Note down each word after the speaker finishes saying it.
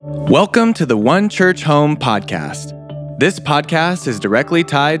Welcome to the One Church Home podcast. This podcast is directly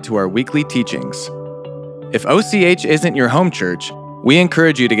tied to our weekly teachings. If OCH isn't your home church, we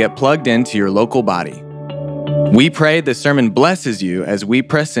encourage you to get plugged into your local body. We pray the sermon blesses you as we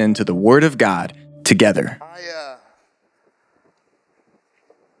press into the Word of God together. I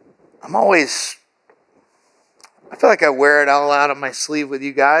feel like I wear it all out on my sleeve with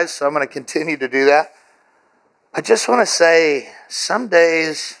you guys, so I'm going to continue to do that. I just want to say, some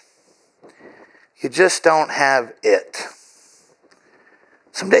days you just don't have it.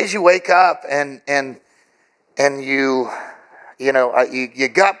 Some days you wake up and you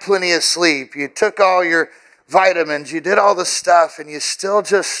got plenty of sleep. You took all your vitamins. You did all the stuff, and you still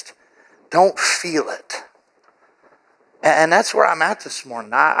just don't feel it. And that's where I'm at this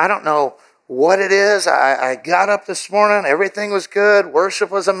morning. I don't know what it is. I got up this morning. Everything was good.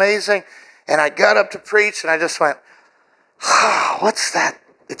 Worship was amazing. And I got up to preach, and I just went, what's that?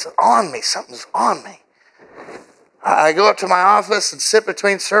 It's on me. Something's on me. I go up to my office and sit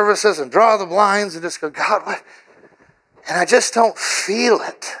between services and draw the blinds and just go, God, what? And I just don't feel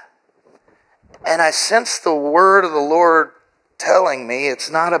it. And I sense the word of the Lord telling me it's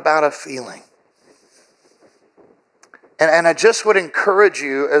not about a feeling. And I just would encourage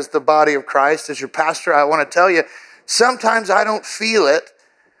you as the body of Christ, as your pastor, I want to tell you, sometimes I don't feel it,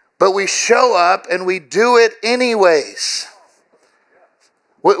 but we show up and we do it anyways.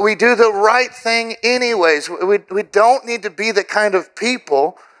 We do the right thing anyways. We don't need to be the kind of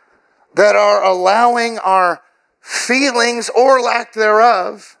people that are allowing our feelings or lack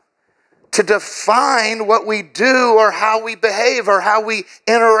thereof to define what we do or how we behave or how we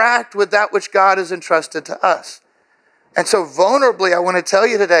interact with that which God has entrusted to us. And so vulnerably, I want to tell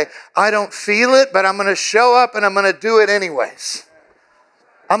you today, I don't feel it, but I'm going to show up and I'm going to do it anyways.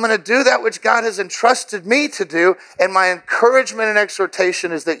 I'm going to do that which God has entrusted me to do, and my encouragement and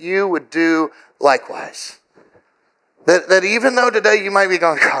exhortation is that you would do likewise. That even though today you might be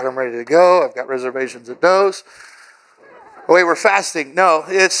going, God, I'm ready to go, I've got reservations at those. Wait, we're fasting. No,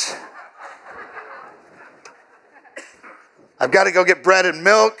 I've got to go get bread and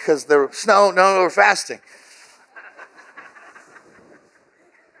milk because there's snow. No, we're fasting.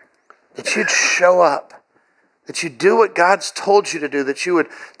 That you'd show up. That you do what God's told you to do, that you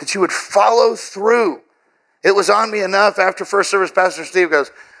would follow through. It was on me enough after first service, Pastor Steve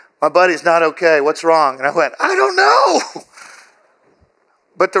goes, my buddy's not okay, what's wrong? And I went, I don't know.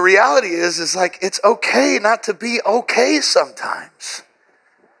 But the reality is like, it's okay not to be okay sometimes.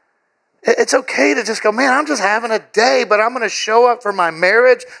 It's okay to just go, man, I'm just having a day, but I'm going to show up for my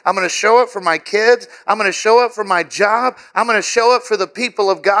marriage. I'm going to show up for my kids. I'm going to show up for my job. I'm going to show up for the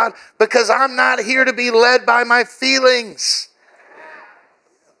people of God because I'm not here to be led by my feelings.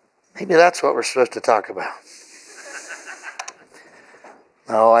 Maybe that's what we're supposed to talk about.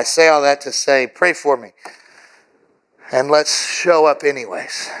 No, I say all that to say, pray for me. And let's show up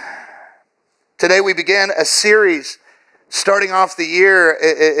anyways. Today we begin a series. Starting off the year,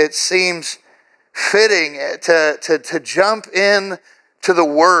 it seems fitting to jump in to the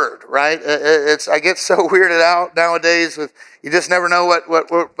Word, right? I get so weirded out nowadays with you just never know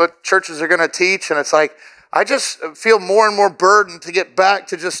what churches are going to teach, and it's like I just feel more and more burdened to get back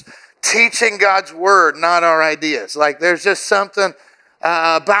to just teaching God's Word, not our ideas. Like there's just something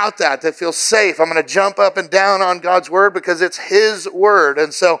about that feels safe. I'm going to jump up and down on God's Word because it's His Word,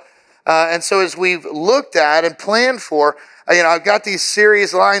 and so as we've looked at and planned for, I've got these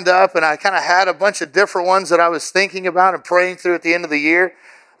series lined up, and I kind of had a bunch of different ones that I was thinking about and praying through at the end of the year.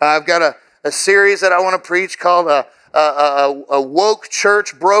 I've got a series that I want to preach called a Woke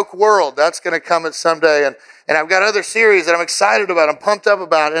Church, Broke World. That's going to come at someday. And I've got other series that I'm excited about, I'm pumped up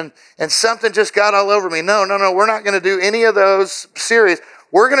about, and something just got all over me. No, we're not going to do any of those series.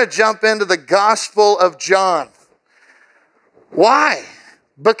 We're going to jump into the Gospel of John. Why?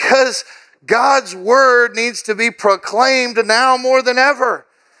 Because God's word needs to be proclaimed now more than ever.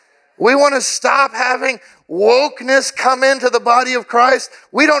 We want to stop having wokeness come into the body of Christ.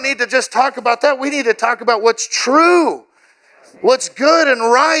 We don't need to just talk about that. We need to talk about what's true, what's good and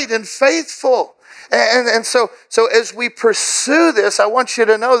right and faithful. And so as we pursue this, I want you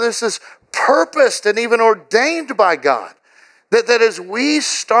to know this is purposed and even ordained by God. That as we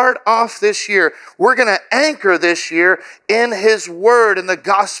start off this year, we're going to anchor this year in His Word, in the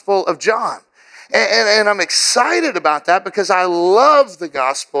Gospel of John. And I'm excited about that because I love the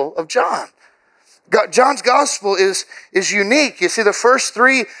Gospel of John. John's Gospel is unique. You see, the first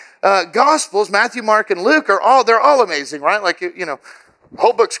three Gospels, Matthew, Mark, and Luke, they're all amazing, right? Like,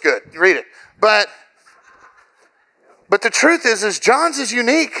 whole book's good. Read it. But the truth is John's is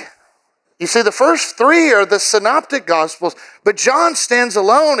unique. You see, the first three are the synoptic gospels, but John stands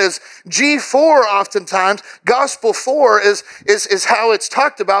alone as G4 oftentimes. Gospel 4 is how it's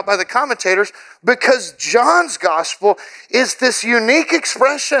talked about by the commentators, because John's gospel is this unique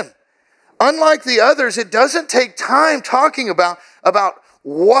expression. Unlike the others, it doesn't take time talking about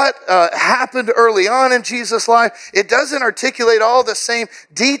what happened early on in Jesus' life. It doesn't articulate all the same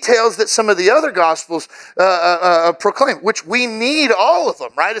details that some of the other Gospels proclaim, which we need all of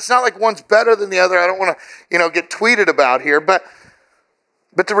them, right? It's not like one's better than the other. I don't want to, get tweeted about here. But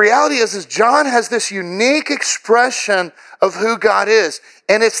the reality is John has this unique expression of who God is.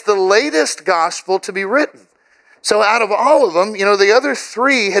 And it's the latest Gospel to be written. So out of all of them, the other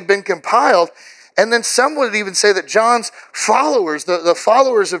three had been compiled. And then some would even say that John's followers, the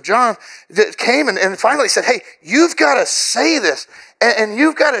followers of John, that came and finally said, hey, you've got to say this and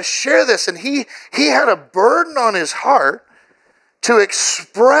you've got to share this. And he had a burden on his heart to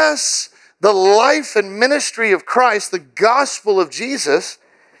express the life and ministry of Christ, the gospel of Jesus,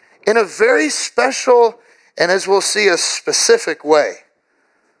 in a very special and, as we'll see, a specific way.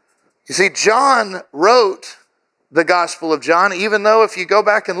 You see, John wrote the Gospel of John, even though if you go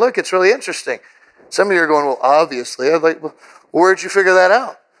back and look, it's really interesting. Some of you are going, well, obviously. I'm like, well, where'd you figure that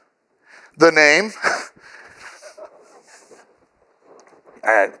out? The name.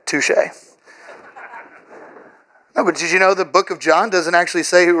 Touche. No, but did you know the book of John doesn't actually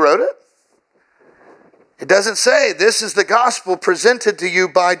say who wrote it? It doesn't say, this is the gospel presented to you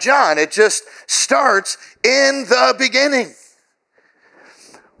by John. It just starts, in the beginning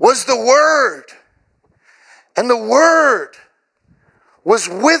was the Word, and the Word was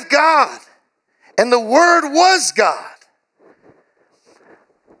with God, and the Word was God.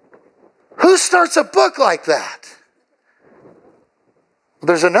 Who starts a book like that?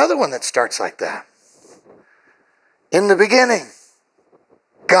 There's another one that starts like that. In the beginning,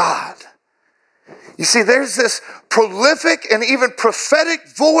 God. You see, there's this prolific and even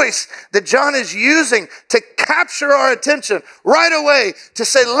prophetic voice that John is using to capture our attention right away, to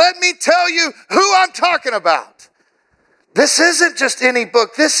say, let me tell you who I'm talking about. This isn't just any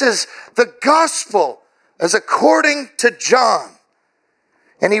book. This is the gospel as according to John.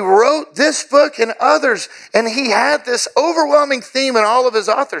 And he wrote this book and others, and he had this overwhelming theme in all of his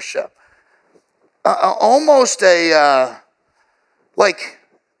authorship. Almost a,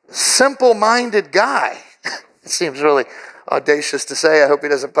 simple-minded guy. It seems really audacious to say. I hope he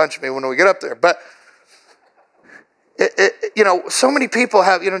doesn't punch me when we get up there. But, so many people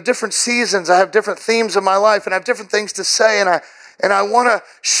have, different seasons. I have different themes in my life, and I have different things to say, and I want to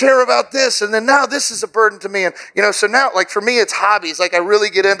share about this, and then now this is a burden to me. And, so now, for me, it's hobbies. I really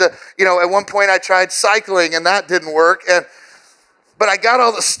get into, at one point I tried cycling, and that didn't work. But I got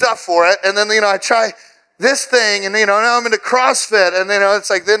all the stuff for it, and then, I try this thing, and, now I'm into CrossFit, and, it's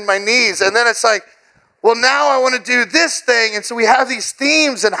then my knees, and then it's well, now I want to do this thing. And so we have these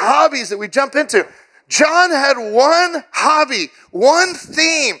themes and hobbies that we jump into. John had one hobby, one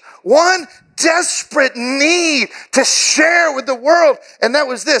theme, one desperate need to share with the world, and that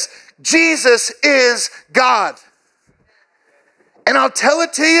was this: Jesus is God. And I'll tell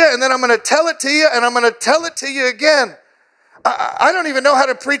it to you, and then I'm going to tell it to you, and I'm going to tell it to you again. I don't even know how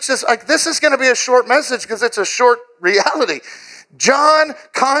to preach this. This is going to be a short message because it's a short reality. John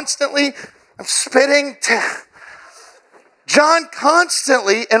constantly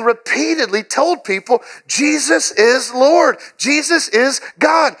and repeatedly told people, Jesus is Lord. Jesus is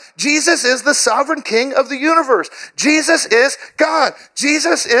God. Jesus is the sovereign King of the universe. Jesus is God.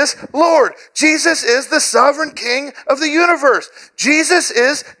 Jesus is Lord. Jesus is the sovereign King of the universe. Jesus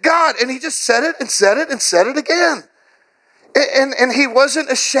is God. And he just said it and said it and said it again. And he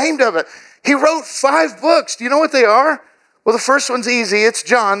wasn't ashamed of it. He wrote 5 books. Do you know what they are? Well, the first one's easy. It's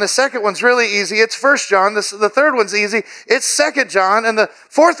John. The second one's really easy. It's 1 John. The third one's easy. It's 2 John. And the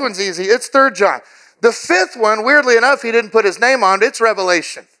fourth one's easy. It's 3 John. The 5th one, weirdly enough, he didn't put his name on it. It's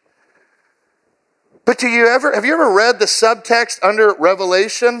Revelation. But have you ever read the subtext under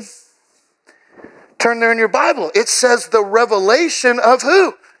Revelation? Turn there in your Bible. It says the revelation of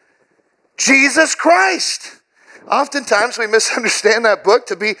who? Jesus Christ. Oftentimes we misunderstand that book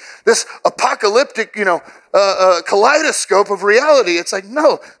to be this apocalyptic, kaleidoscope of reality. It's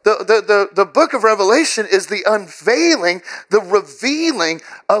no, the book of Revelation is the unveiling, the revealing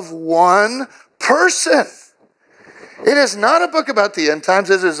of one person. It is not a book about the end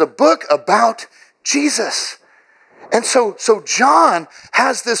times. It is a book about Jesus. And so John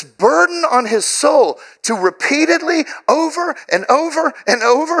has this burden on his soul to repeatedly, over and over and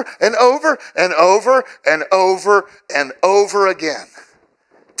over and over and over and over and over again,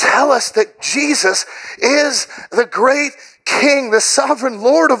 tell us that Jesus is the great King, the sovereign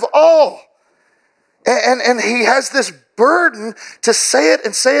Lord of all. And he has this burden to say it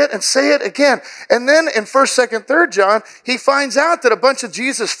and say it and say it again. And then in 1st, 2nd, 3rd John, he finds out that a bunch of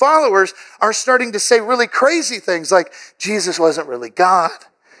Jesus followers are starting to say really crazy things like Jesus wasn't really God,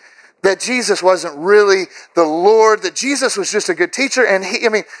 that Jesus wasn't really the Lord, that Jesus was just a good teacher. And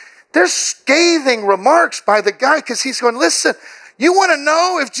there's scathing remarks by the guy because he's going, listen, you want to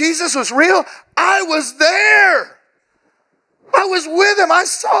know if Jesus was real? I was there. I was with him. I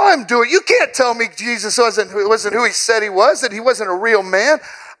saw him do it. You can't tell me Jesus wasn't who he said he was, that he wasn't a real man.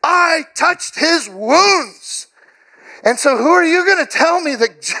 I touched his wounds. And so who are you going to tell me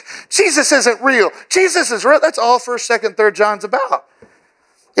that Jesus isn't real? Jesus is real. That's all 1st, 2nd, 3rd John's about.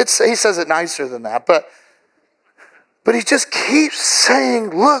 He says it nicer than that, but he just keeps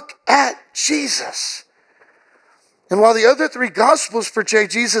saying, look at Jesus. And while the other 3 Gospels portray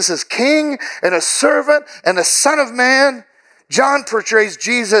Jesus as king and a servant and a son of man, John portrays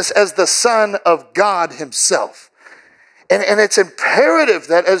Jesus as the Son of God himself. And it's imperative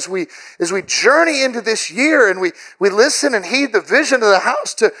that as we journey into this year and we listen and heed the vision of the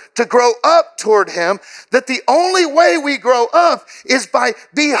house to grow up toward him, that the only way we grow up is by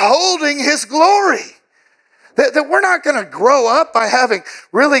beholding his glory. That we're not going to grow up by having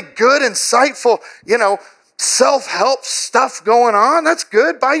really good, insightful, self-help stuff going on. That's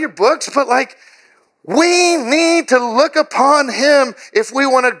good. Buy your books. But we need to look upon him if we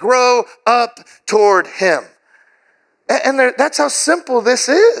want to grow up toward him. And that's how simple this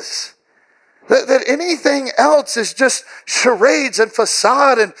is. That anything else is just charades and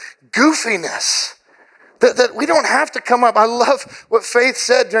facade and goofiness. That we don't have to come up. I love what Faith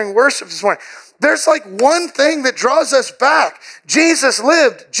said during worship this morning. There's one thing that draws us back. Jesus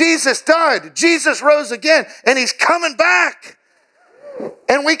lived, Jesus died, Jesus rose again, and he's coming back.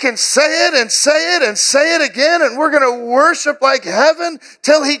 And we can say it and say it and say it again, and we're going to worship like heaven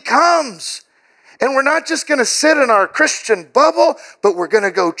till he comes. And we're not just going to sit in our Christian bubble, but we're going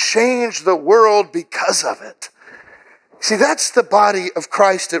to go change the world because of it. See, that's the body of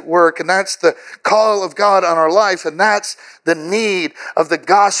Christ at work, and that's the call of God on our life, and that's the need of the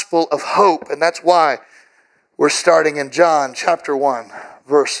gospel of hope. And that's why we're starting in John chapter 1,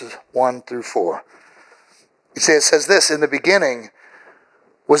 verses 1 through 4. You see, it says this, in the beginning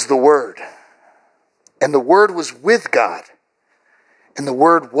was the Word, and the Word was with God, and the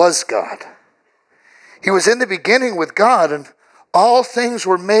Word was God. He was in the beginning with God, and all things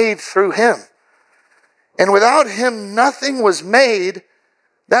were made through him. And without him, nothing was made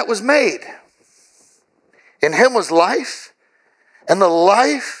that was made. In him was life, and the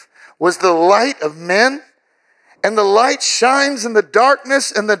life was the light of men, and the light shines in the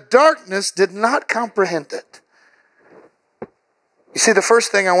darkness, and the darkness did not comprehend it. You see, the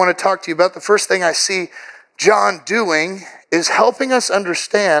first thing I want to talk to you about, the first thing I see John doing is helping us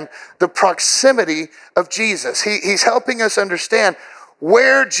understand the proximity of Jesus. He's helping us understand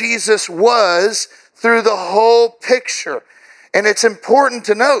where Jesus was through the whole picture. And it's important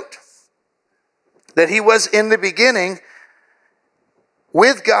to note that he was in the beginning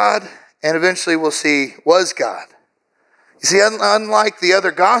with God, and eventually we'll see was God. You see, unlike the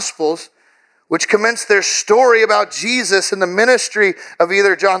other Gospels, which commence their story about Jesus and the ministry of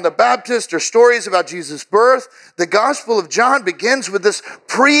either John the Baptist or stories about Jesus' birth, the Gospel of John begins with this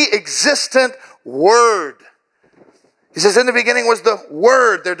pre-existent Word. He says, in the beginning was the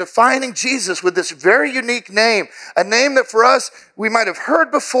Word. They're defining Jesus with this very unique name, a name that for us, we might have heard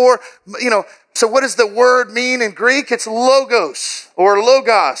before. So what does the word mean in Greek? It's logos or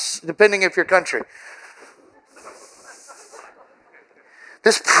logos, depending if your country.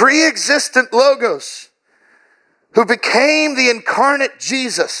 This pre-existent logos who became the incarnate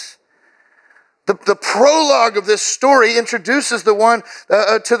Jesus. The prologue of this story introduces the one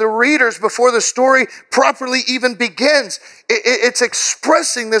to the readers before the story properly even begins. It's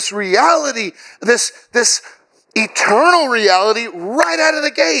expressing this reality, this eternal reality right out of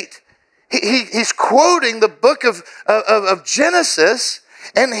the gate. He's quoting the book of Genesis,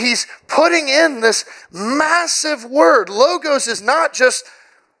 and he's putting in this massive word. Logos is not just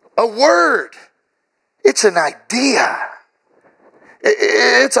a word. It's an idea.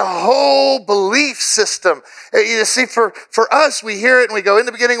 It's a whole belief system. You see, for us, we hear it and we go, in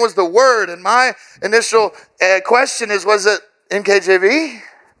the beginning was the Word. And my initial question is, was it NKJV?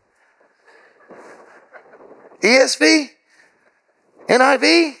 ESV?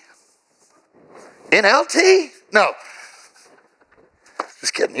 NIV? NLT? No.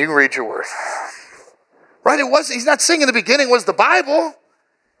 Just kidding. You can read your word. Right? He's not saying in the beginning was the Bible.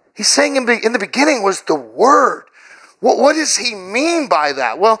 He's saying in the beginning was the Word. What does he mean by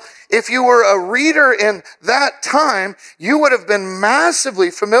that? Well, if you were a reader in that time, you would have been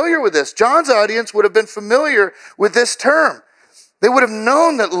massively familiar with this. John's audience would have been familiar with this term. They would have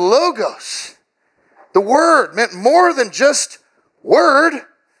known that logos, the word, meant more than just word,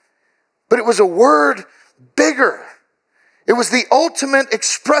 but it was a word bigger. It was the ultimate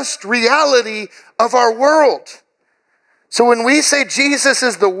expressed reality of our world. So when we say Jesus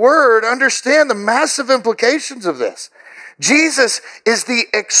is the Word, understand the massive implications of this. Jesus is the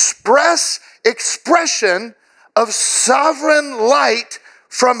expression of sovereign light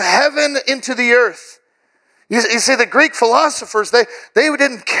from heaven into the earth. You see, the Greek philosophers, they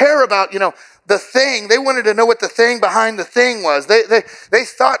didn't care about, the thing. They wanted to know what the thing behind the thing was. They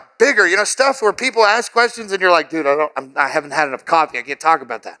thought bigger, stuff where people ask questions and you're like, dude, I haven't had enough coffee. I can't talk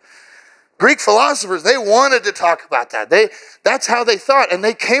about that. Greek philosophers, they wanted to talk about that. That's how they thought. And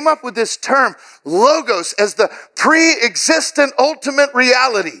they came up with this term, logos, as the pre-existent ultimate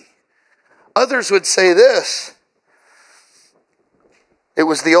reality. Others would say this. It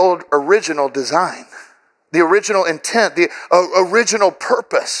was the old original design, the original intent, the original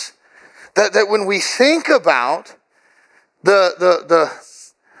purpose. That when we think about the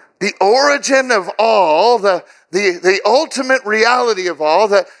origin of all, the ultimate reality of all,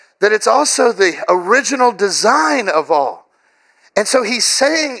 that it's also the original design of all. And so he's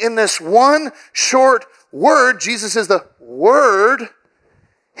saying in this one short word, Jesus is the Word.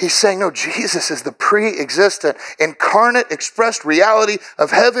 He's saying, no, Jesus is the pre-existent, incarnate, expressed reality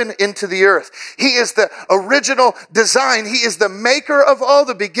of heaven into the earth. He is the original design. He is the maker of all,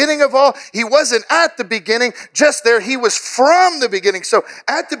 the beginning of all. He wasn't at the beginning, just there. He was from the beginning. So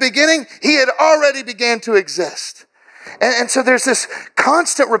at the beginning, he had already began to exist. And so there's this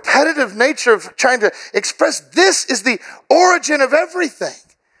constant repetitive nature of trying to express this is the origin of everything.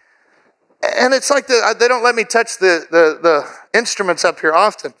 And it's like they don't let me touch the instruments up here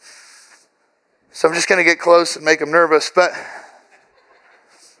often. So I'm just going to get close and make them nervous. But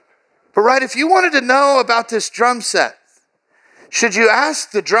right, if you wanted to know about this drum set, should you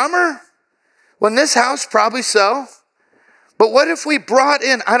ask the drummer? Well, in this house, probably so. But what if we brought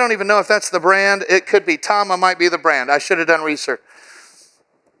in, I don't even know if that's the brand. It could be Tama, might be the brand. I should have done research.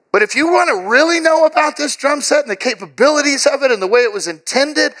 But if you want to really know about this drum set and the capabilities of it and the way it was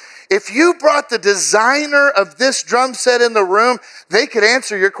intended, if you brought the designer of this drum set in the room, they could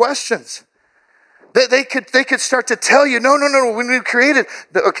answer your questions. They could start to tell you, no, when we created,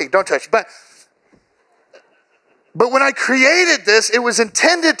 okay, don't touch. But when I created this, it was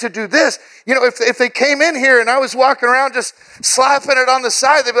intended to do this. If they came in here and I was walking around just slapping it on the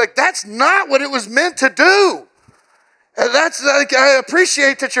side, they'd be like, that's not what it was meant to do. And that's like, I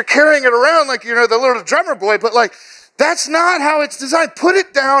appreciate that you're carrying it around like, the little drummer boy, but that's not how it's designed. Put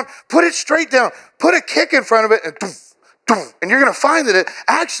it down, put it straight down, put a kick in front of it, and you're going to find that it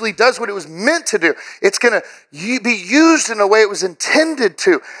actually does what it was meant to do. It's going to be used in a way it was intended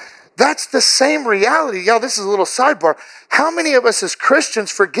to. That's the same reality. This is a little sidebar. How many of us as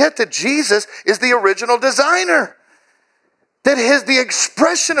Christians forget that Jesus is the original designer? That the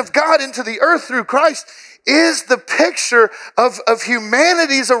expression of God into the earth through Christ is the picture of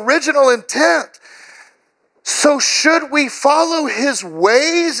humanity's original intent. So should we follow his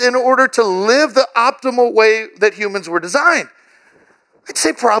ways in order to live the optimal way that humans were designed? I'd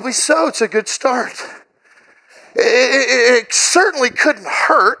say probably so. It's a good start. It certainly couldn't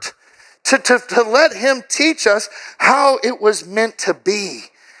hurt to let him teach us how it was meant to be.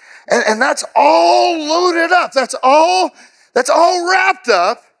 And that's all loaded up. That's all wrapped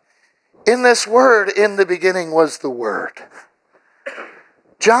up in this word. In the beginning was the Word.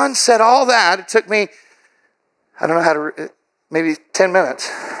 John said all that. It took me, I don't know how to, maybe 10 minutes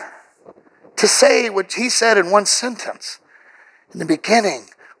to say what he said in one sentence. In the beginning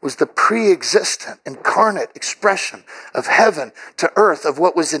was the pre-existent, incarnate expression of heaven to earth, of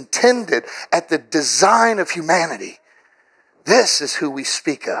what was intended at the design of humanity. This is who we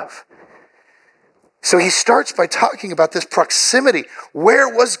speak of. So he starts by talking about this proximity. Where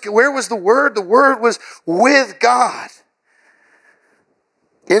was the Word? The Word was with God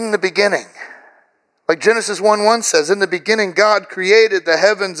in the beginning. Like Genesis 1:1 says, in the beginning God created the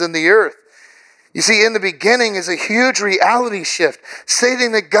heavens and the earth. You see, in the beginning is a huge reality shift,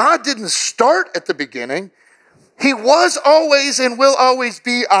 stating that God didn't start at the beginning. He was always and will always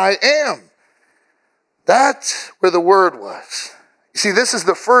be I am. That's where the Word was. You see, this is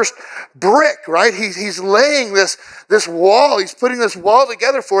the first brick, right? He's laying this wall. He's putting this wall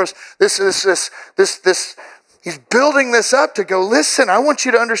together for us. He's building this up to go, listen, I want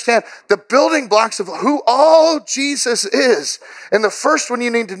you to understand the building blocks of who all Jesus is. And the first one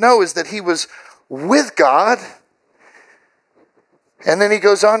you need to know is that he was with God. And then he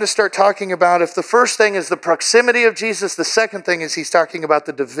goes on to start talking about, if the first thing is the proximity of Jesus, the second thing is he's talking about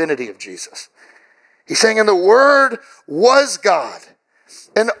the divinity of Jesus. He's saying, and the Word was God,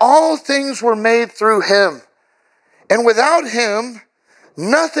 and all things were made through him. And without him,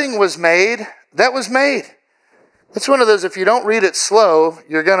 nothing was made that was made. It's one of those, if you don't read it slow,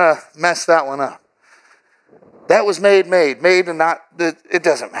 you're going to mess that one up. That was made, and not, it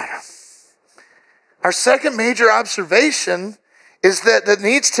doesn't matter. Our second major observation is that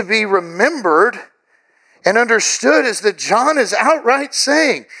needs to be remembered and understood is that John is outright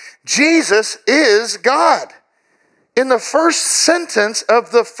saying, Jesus is God. In the first sentence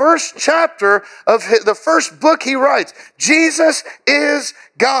of the first chapter of the first book he writes, Jesus is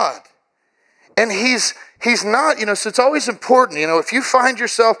God. And he's not, so it's always important, if you find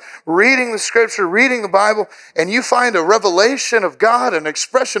yourself reading the scripture, reading the Bible, and you find a revelation of God, an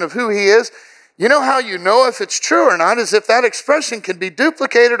expression of who he is, you know how you know if it's true or not is if that expression can be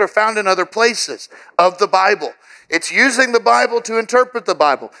duplicated or found in other places of the Bible. It's using the Bible to interpret the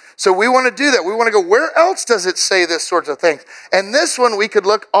Bible. So we want to do that. We want to go, where else does it say this sorts of things? And this one, we could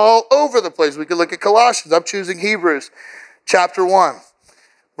look all over the place. We could look at Colossians. I'm choosing Hebrews chapter 1,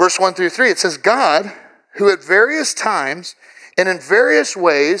 verse 1 through 3. It says, God, who at various times and in various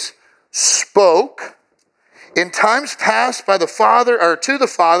ways spoke in times past by the Father, or to the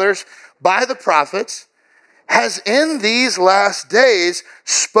fathers by the prophets, has in these last days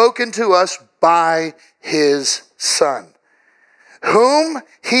spoken to us by his Son, whom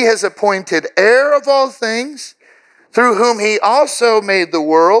he has appointed heir of all things, through whom he also made the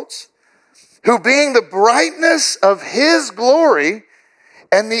worlds, who being the brightness of his glory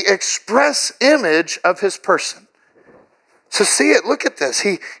and the express image of his person. So see it, look at this.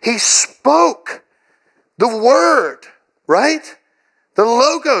 He spoke the word, right? The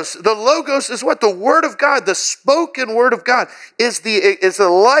Logos is what? The Word of God, the spoken Word of God is the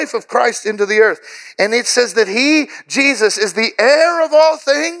life of Christ into the earth. And it says that he, Jesus, is the heir of all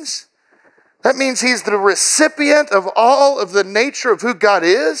things. That means he's the recipient of all of the nature of who God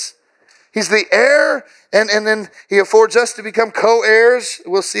is. He's the heir, and then he affords us to become co-heirs.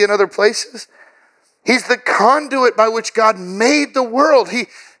 We'll see in other places. He's the conduit by which God made the world.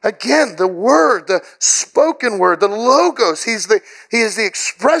 Again, the Word, the spoken Word, the Logos. He is the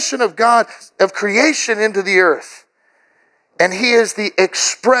expression of God, of creation into the earth. And he is the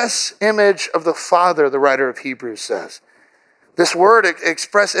express image of the Father, the writer of Hebrews says. This word,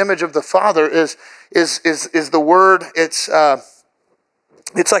 express image of the Father, is the word, it's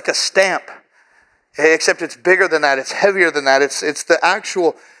like a stamp, except it's bigger than that, it's heavier than that. It's the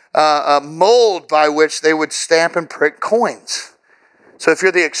actual mold by which they would stamp and print coins. So if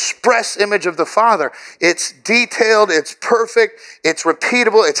you're the express image of the Father, it's detailed, it's perfect, it's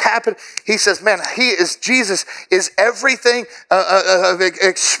repeatable, it's happened. He says, man, Jesus is everything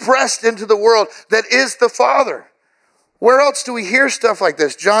expressed into the world that is the Father. Where else do we hear stuff like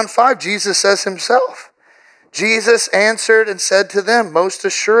this? John 5, Jesus says himself. Jesus answered and said to them, most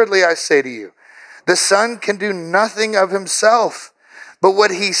assuredly I say to you, the Son can do nothing of himself, but what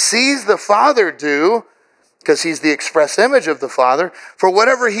he sees the Father do, because he's the express image of the Father. For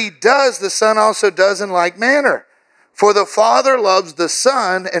whatever he does, the Son also does in like manner. For the Father loves the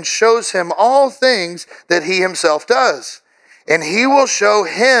Son and shows him all things that he himself does. And he will show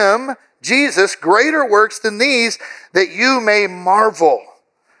him, Jesus, greater works than these, that you may marvel.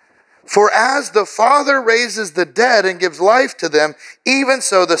 For as the Father raises the dead and gives life to them, even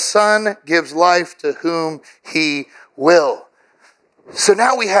so the Son gives life to whom he will. So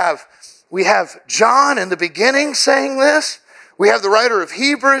now we have John in the beginning saying this. We have the writer of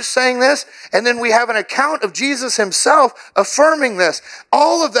Hebrews saying this. And then we have an account of Jesus himself affirming this.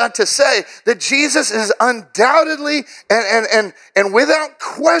 All of that to say that Jesus is undoubtedly and without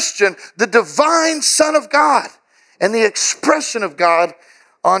question the divine Son of God and the expression of God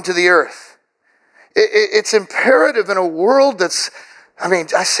onto the earth. It's imperative in a world that's,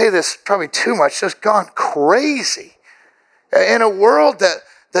 I say this probably too much, just gone crazy. In a world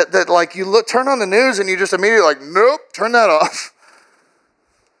that like you turn on the news and you just immediately like, nope, turn that off.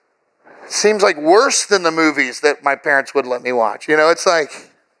 Seems like worse than the movies that my parents would let me watch. It's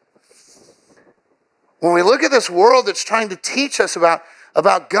like, when we look at this world that's trying to teach us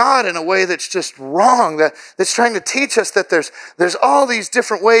about God in a way that's just wrong, that's trying to teach us that there's all these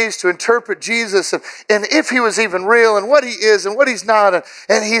different ways to interpret Jesus and if he was even real and what he is and what he's not,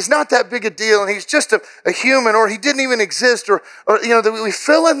 and he's not that big a deal and he's just a human, or he didn't even exist, or we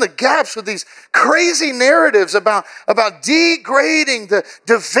fill in the gaps with these crazy narratives about degrading the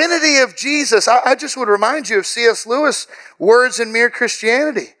divinity of Jesus. I just would remind you of C.S. Lewis' words in Mere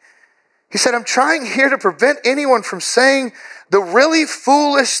Christianity. He said, I'm trying here to prevent anyone from saying the really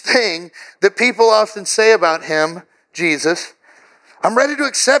foolish thing that people often say about him, Jesus. I'm ready to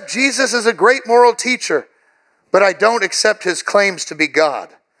accept Jesus as a great moral teacher, but I don't accept his claims to be God.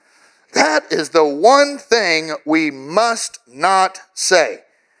 That is the one thing we must not say.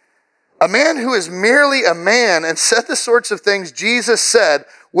 A man who is merely a man and said the sorts of things Jesus said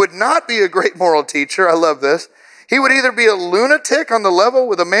would not be a great moral teacher. I love this. He would either be a lunatic on the level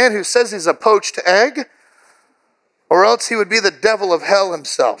with a man who says he's a poached egg, or else he would be the devil of hell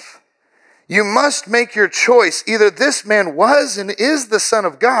himself. You must make your choice. Either this man was and is the Son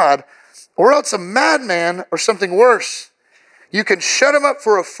of God, or else a madman or something worse. You can shut him up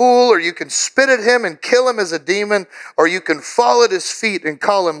for a fool, or you can spit at him and kill him as a demon, or you can fall at his feet and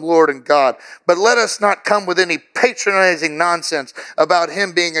call him Lord and God. But let us not come with any patronizing nonsense about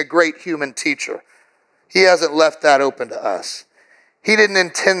him being a great human teacher. He hasn't left that open to us. He didn't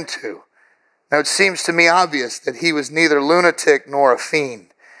intend to. Now it seems to me obvious that he was neither lunatic nor a fiend.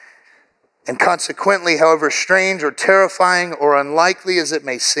 And consequently, however strange or terrifying or unlikely as it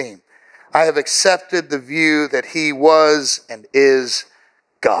may seem, I have accepted the view that he was and is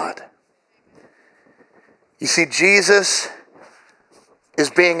God. You see, Jesus is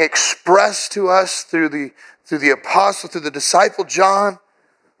being expressed to us through the apostle, through the disciple John,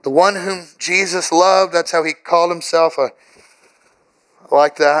 the one whom Jesus loved. That's how he called himself. I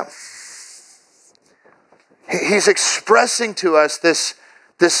like that. He's expressing to us this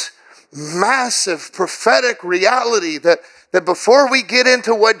massive prophetic reality that before we get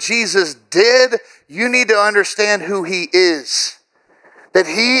into what Jesus did, you need to understand who he is. That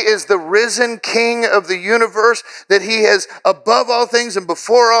he is the risen King of the universe, that he is above all things and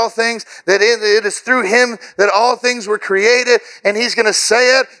before all things, that it is through him that all things were created, and he's going to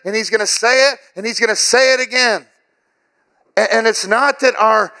say it, and he's going to say it, and he's going to say it again. And it's not that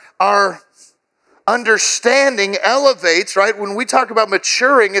our understanding elevates, right? When we talk about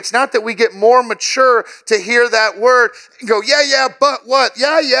maturing, it's not that we get more mature to hear that word and go, yeah, but what?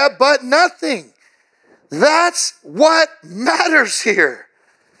 Yeah, but nothing. That's what matters here,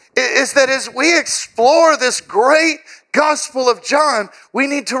 is that as we explore this great Gospel of John, we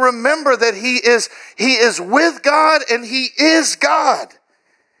need to remember that he is with God and he is God.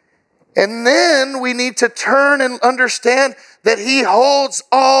 And then we need to turn and understand that he holds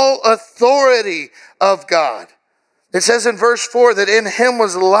all authority of God. It says in verse 4 that in him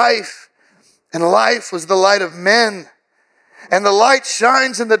was life, and life was the light of men. And the light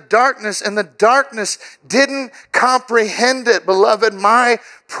shines in the darkness, and the darkness didn't comprehend it. Beloved, my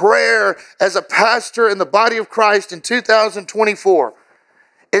prayer as a pastor in the body of Christ in 2024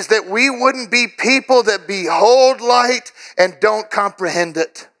 is that we wouldn't be people that behold light and don't comprehend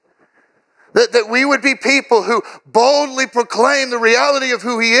it. That we would be people who boldly proclaim the reality of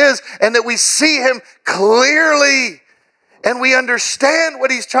who he is, and that we see him clearly and we understand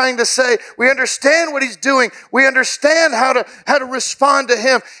what he's trying to say. We understand what he's doing. We understand how to respond to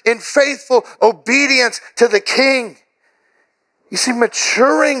him in faithful obedience to the King. You see,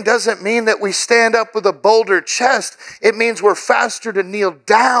 maturing doesn't mean that we stand up with a bolder chest. It means we're faster to kneel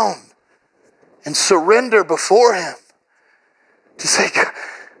down and surrender before him. To say,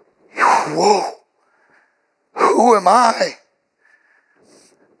 whoa, who am I?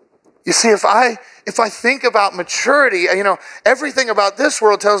 You see, if I think about maturity, everything about this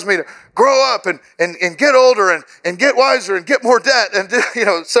world tells me to grow up and get older and get wiser and get more debt. And,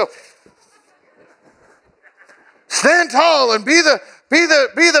 so stand tall and be the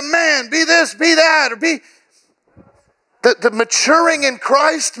man, be this, be that, or be. The maturing in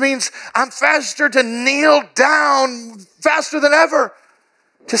Christ means I'm faster to kneel down faster than ever.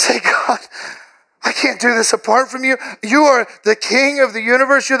 To say, God, I can't do this apart from you. You are the King of the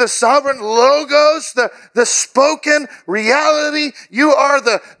universe. You're the sovereign logos, the spoken reality. You are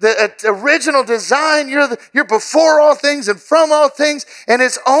the original design. You're before all things and from all things. And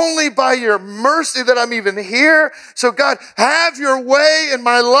it's only by your mercy that I'm even here. So God, have your way in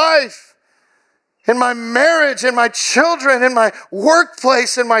my life, in my marriage, in my children, in my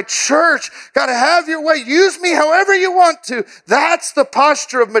workplace, in my church. God, have your way. Use me however you want to. That's the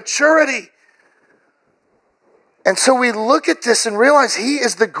posture of maturity. And so we look at this and realize he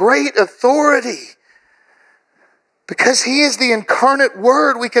is the great authority. Because he is the incarnate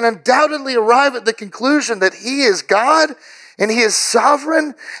word, we can undoubtedly arrive at the conclusion that he is God and he is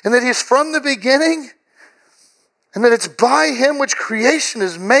sovereign and that he is from the beginning and that it's by him which creation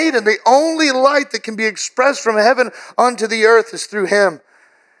is made, and the only light that can be expressed from heaven onto the earth is through him.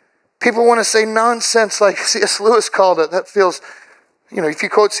 People want to say nonsense like C.S. Lewis called it. That feels, if you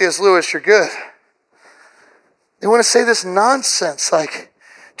quote C.S. Lewis, you're good. They want to say this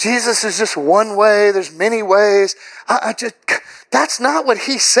That's not what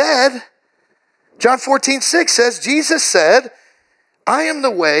he said. John 14:6 says, Jesus said, I am the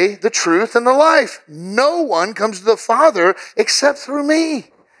way, the truth, and the life. No one comes to the Father except through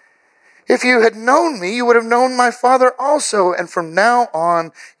me. If you had known me, you would have known my Father also. And from now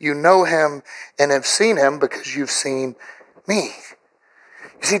on, you know him and have seen him because you've seen me.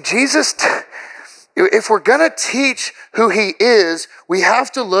 You see, Jesus, if we're going to teach who he is, we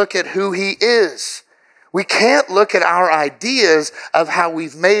have to look at who he is. We can't look at our ideas of how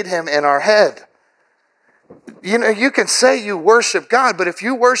we've made him in our head. You know, you can say you worship God, but if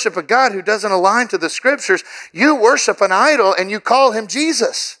you worship a God who doesn't align to the scriptures, you worship an idol and you call him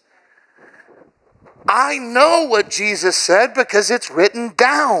Jesus. I know what Jesus said because it's written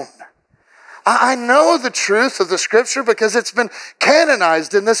down. I know the truth of the scripture because it's been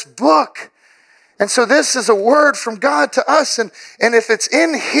canonized in this book. And so this is a word from God to us. And if it's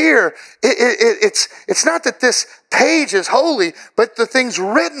in here, it's not that this page is holy, but the things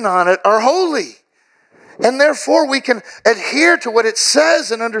written on it are holy. And therefore we can adhere to what it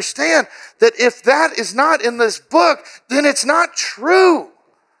says and understand that if that is not in this book, then it's not true.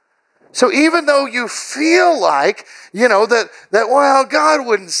 So even though you feel like, that well, God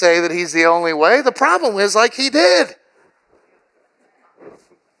wouldn't say that he's the only way, the problem is like he did.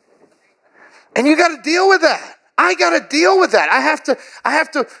 And you got to deal with that. I got to deal with that. I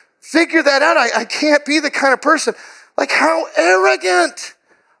have to figure that out. I can't be the kind of person, like how arrogant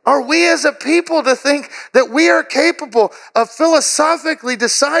are we as a people to think that we are capable of philosophically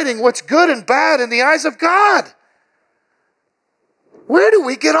deciding what's good and bad in the eyes of God? Where do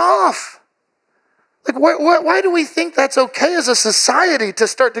we get off? Like, why do we think that's okay as a society to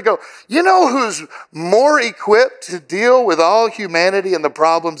start to go, you know who's more equipped to deal with all humanity and the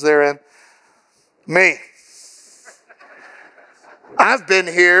problems therein? Me. I've been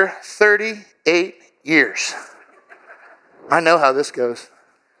here 38 years. I know how this goes.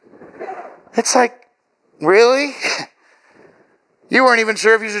 It's like, really? You weren't even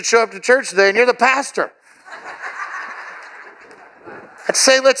sure if you should show up to church today, and you're the pastor. I'd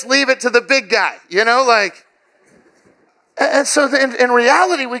say let's leave it to the big guy, And so in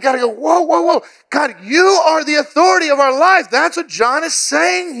reality, we got to go, whoa. God, you are the authority of our life. That's what John is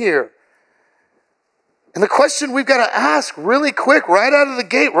saying here. And the question we've got to ask really quick, right out of the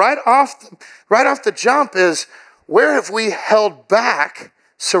gate, right off the jump is, where have we held back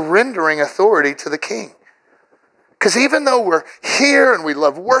surrendering authority to the King? Because even though we're here and we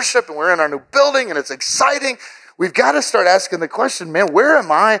love worship and we're in our new building and it's exciting, we've got to start asking the question, man, where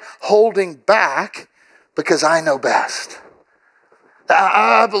am I holding back because I know best?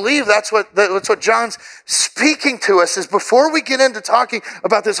 I believe that's what John's speaking to us is before we get into talking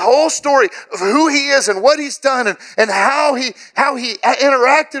about this whole story of who he is and what he's done and how he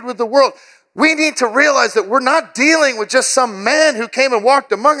interacted with the world. We need to realize that we're not dealing with just some man who came and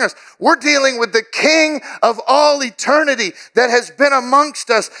walked among us. We're dealing with the King of all eternity that has been amongst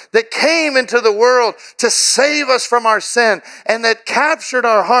us, that came into the world to save us from our sin and that captured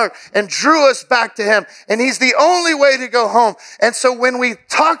our heart and drew us back to him. And he's the only way to go home. And so when we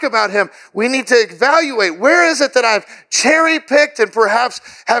talk about him, we need to evaluate, where is it that I've cherry-picked and perhaps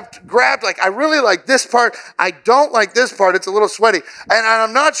have grabbed, like, I really like this part, I don't like this part, it's a little sweaty, and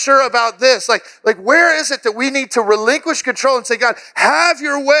I'm not sure about this. Like, where is it that we need to relinquish control and say, God, have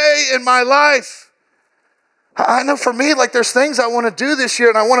your way in my life? I know for me, like, there's things I want to do this year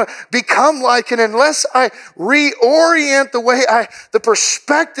and I want to become like, and unless I reorient the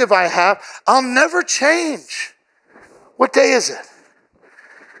perspective I have, I'll never change. What day is it?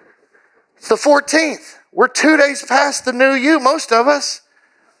 It's the 14th. We're 2 days past the new you, most of us.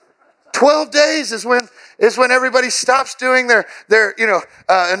 12 days is when everybody stops doing their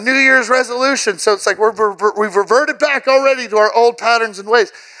New Year's resolution. So it's like we've reverted back already to our old patterns and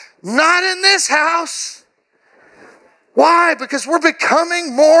ways. Not in this house. Why? Because we're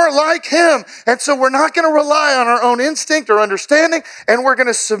becoming more like him. And so we're not going to rely on our own instinct or understanding, and we're going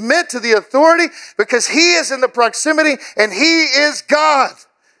to submit to the authority because he is in the proximity and he is God.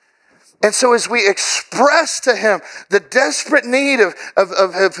 And so as we express to him the desperate need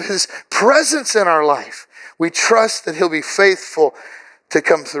of his presence in our life, we trust that he'll be faithful to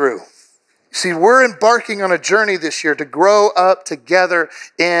come through. See, we're embarking on a journey this year to grow up together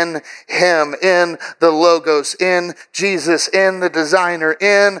in him, in the Logos, in Jesus, in the designer,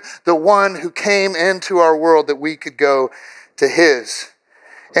 in the one who came into our world that we could go to his.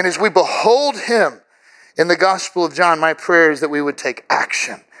 And as we behold him in the Gospel of John, my prayer is that we would take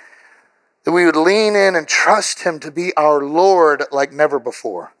action. That we would lean in and trust him to be our Lord like never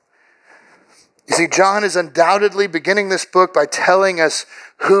before. You see, John is undoubtedly beginning this book by telling us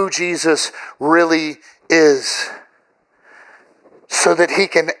who Jesus really is. so that he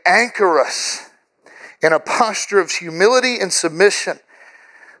can anchor us in a posture of humility and submission,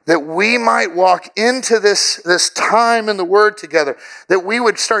 that we might walk into this time in the Word together, that we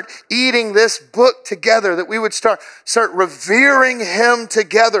would start eating this book together, that we would start revering him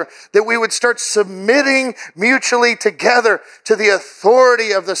together, that we would start submitting mutually together to the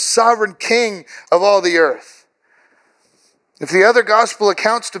authority of the sovereign King of all the earth. If the other gospel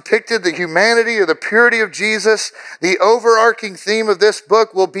accounts depicted the humanity or the purity of Jesus, the overarching theme of this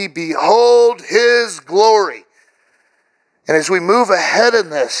book will be, behold his glory. And as we move ahead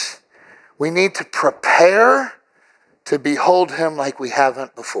in this, we need to prepare to behold him like we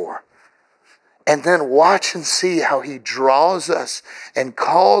haven't before. And then watch and see how he draws us and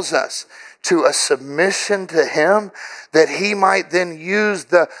calls us to a submission to him, that he might then use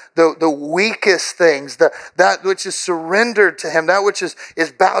the weakest things, that which is surrendered to him, that which is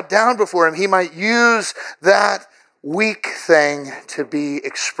bowed down before him. He might use that weak thing to be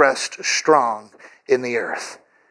expressed strong in the earth.